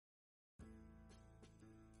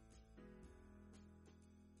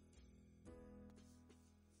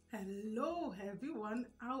Hello everyone,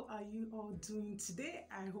 how are you all doing today?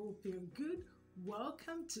 I hope you're good.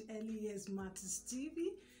 Welcome to Early Years Matters TV.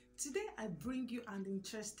 Today I bring you an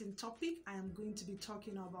interesting topic. I am going to be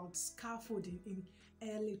talking about scaffolding in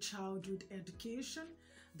early childhood education.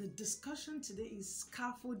 The discussion today is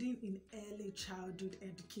scaffolding in early childhood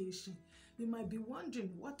education. You might be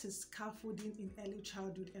wondering, what is scaffolding in early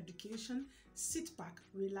childhood education? Sit back,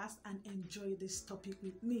 relax, and enjoy this topic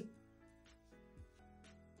with me.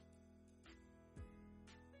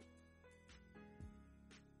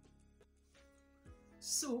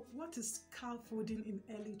 So, what is scaffolding in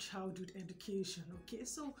early childhood education? Okay,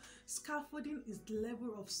 so scaffolding is the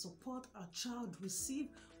level of support a child receives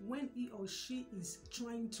when he or she is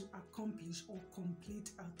trying to accomplish or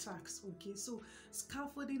complete a task. Okay, so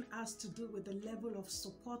scaffolding has to do with the level of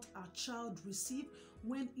support a child receives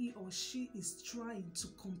when he or she is trying to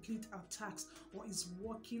complete a task or is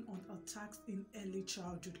working on a task in early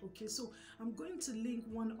childhood. Okay, so I'm going to link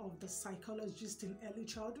one of the psychologists in early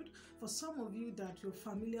childhood. For some of you that you're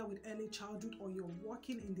familiar with early childhood or you're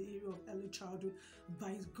working in the area of early childhood,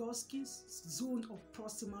 Vygotsky's zone of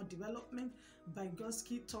proximal development,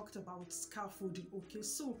 Vygotsky talked about scaffolding. Okay,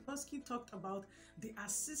 so Vygotsky talked about the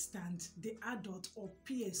assistant, the adult or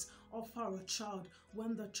peers offer a child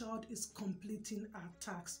when the child is completing a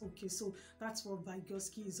task. Okay, so that's what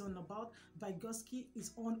Vygotsky is on about. Vygotsky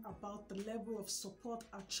is on about the level of support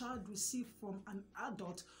a child receives from an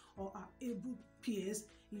adult or are able peers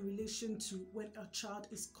in relation to when a child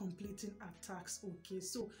is completing a task. Okay,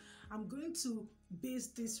 so I'm going to base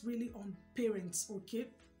this really on parents, okay,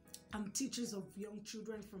 and teachers of young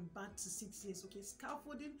children from birth to 6 years. Okay,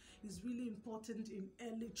 scaffolding is really important in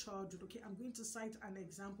early childhood. Okay, I'm going to cite an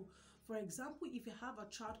example. For example, if you have a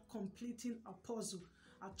child completing a puzzle,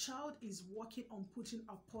 a child is working on putting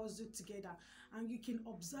a puzzle together, and you can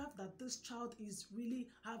observe that this child is really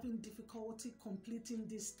having difficulty completing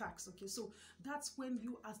this task. Okay, so that's when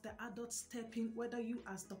you as the adult step in, whether you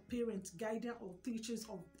as the parent, guardian or teachers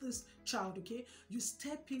of this child, okay, you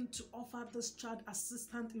step in to offer this child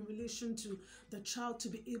assistance in relation to the child to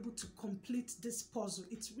be able to complete this puzzle.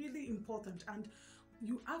 It's really important, and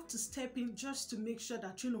you have to step in just to make sure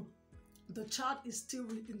that the child is still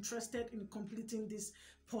interested in completing this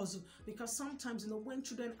puzzle, because sometimes when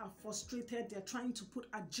children are frustrated, they're trying to put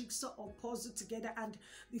a jigsaw or puzzle together and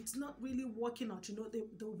it's not really working out.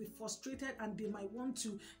 They'll be frustrated and they might want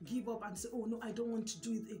to give up and say, oh no, I don't want to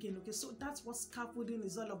do it again. Okay, so that's what scaffolding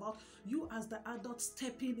is all about. You as the adult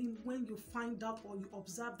stepping in when you find out or you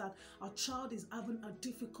observe that a child is having a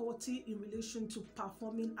difficulty in relation to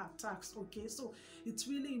performing a task. Okay, so it's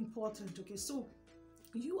really important. Okay, so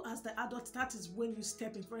you as the adult, that is when you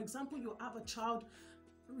step in. For example, you have a child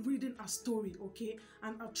reading a story, okay,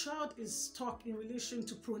 and a child is stuck in relation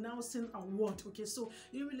to pronouncing a word. Okay, so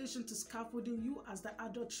in relation to scaffolding, you as the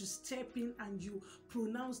adult should step in and you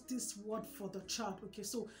pronounce this word for the child. Okay,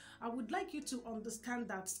 so I would like you to understand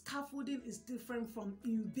that scaffolding is different from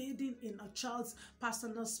invading in a child's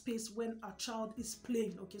personal space when a child is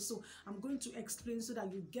playing. Okay, so I'm going to explain so that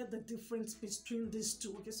you get the difference between these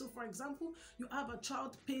two. Okay, so for example, you have a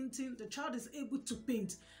child painting, the child is able to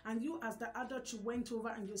paint, and you as the adult, you went over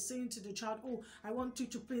and you're saying to the child, oh, I want you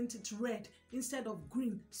to paint it red instead of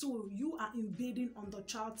green. So you are invading on the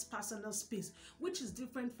child's personal space, which is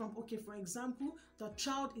different from, okay, for example, the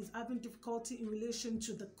child is having difficulty in relation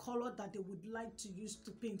to the color that they would like to use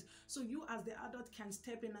to paint. So you as the adult can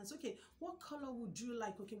step in and say, okay, what color would you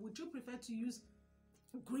like? Okay, would you prefer to use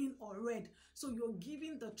green or red? So you're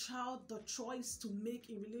giving the child the choice to make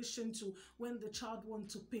in relation to when the child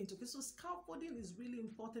wants to paint. Okay, so scaffolding is really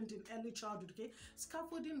important in early childhood. Okay,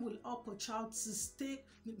 scaffolding will help a child to stay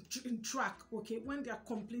in track, okay, when they are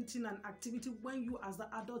completing an activity. When you as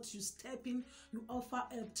the adult, you step in, you offer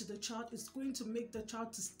help to the child, it's going to make the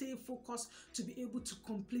child to stay focused to be able to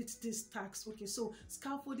complete this task. Okay, so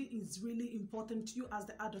scaffolding is really important to you as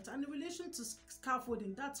the adult. And in relation to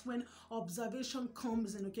scaffolding, that's when observation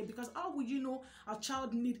comes in. Okay, because how would you know a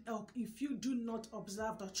child need help if you do not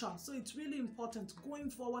observe the child? So it's really important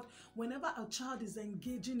going forward, whenever a child is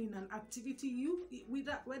engaging in an activity, you,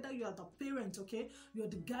 whether you are the parent, okay,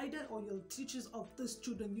 you're the guardian or you're teachers of these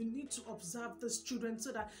children, you need to observe these children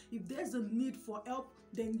so that if there's a need for help,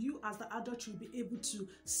 then you as the adult will be able to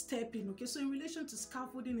step in. Okay, so in relation to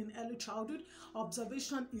scaffolding in early childhood,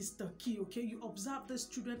 observation is the key. Okay, you observe these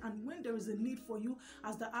children, and when there is a need for you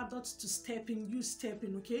as the adult to step in, you step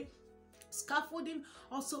in. Okay, Scaffolding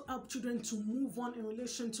also help children to move on in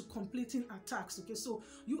relation to completing a task. Okay, so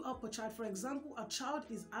you help a child, for example, a child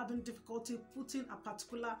is having difficulty putting a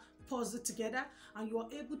particular puzzle together, and you are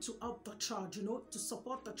able to help the child, to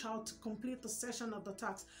support the child to complete the session of the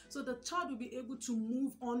task. So the child will be able to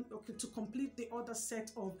move on, okay, to complete the other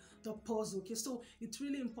set of the puzzle. Okay, so it's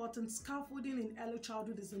really important. Scaffolding in early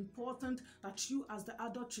childhood is important, that you as the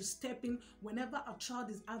adult should step in whenever a child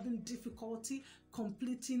is having difficulty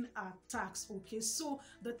completing a task. Okay, so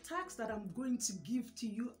the task that I'm going to give to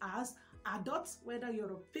you as adults, whether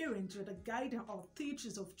you're a parent, you're the guardian or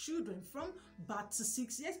teachers of children from birth to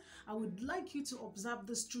 6 years, I would like you to observe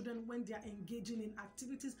these children when they are engaging in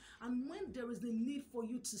activities, and when there is the need for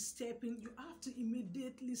you to step in, you have to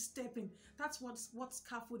immediately step in. That's what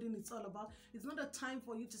scaffolding is all about. It's not a time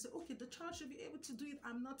for you to say, okay, the child should be able to do it,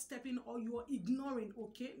 I'm not stepping, or you're ignoring.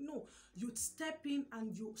 Okay, no, you step in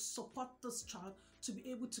and you support this child to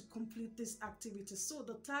be able to complete this activity. So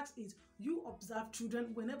the task is, you observe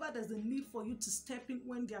children whenever there's a need for you to step in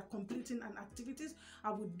when they are completing an activities.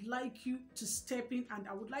 I would like you to step in, and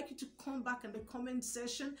I would like you to come back in the comment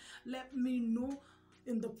section. Let me know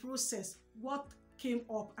in the process what came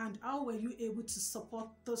up and how were you able to support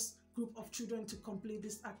this group of children to complete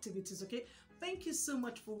these activities. Okay, thank you so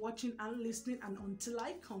much for watching and listening, and until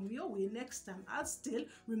I come your way next time, I'll still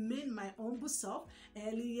remain my humble self,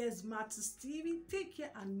 Early Years Matters TV. Take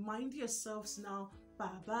care and mind yourselves now. Bye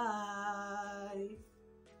bye.